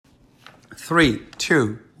3,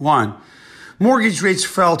 2, 1. Mortgage rates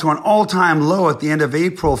fell to an all-time low at the end of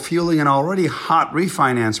April, fueling an already hot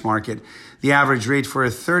refinance market. The average rate for a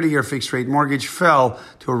 30-year fixed-rate mortgage fell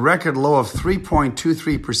to a record low of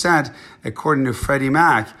 3.23%, according to Freddie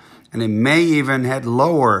Mac, and it may even head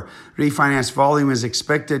lower. Refinance volume is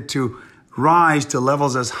expected to rise to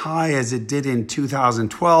levels as high as it did in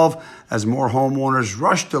 2012 as more homeowners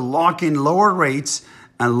rush to lock in lower rates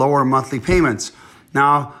and lower monthly payments.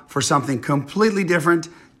 Now, for something completely different,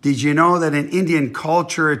 did you know that in Indian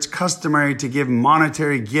culture, it's customary to give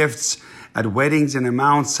monetary gifts at weddings in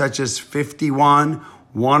amounts such as 51,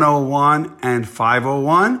 101, and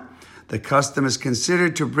 501? The custom is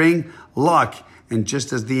considered to bring luck, and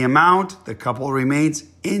just as the amount, the couple remains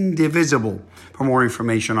indivisible. For more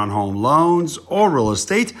information on home loans or real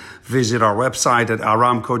estate, visit our website at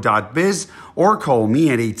aramco.biz or call me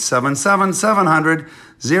at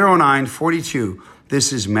 877-700-0942.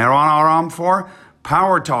 This is Meron Aram for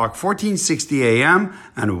Power Talk 1460 AM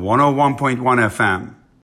and 101.1 FM.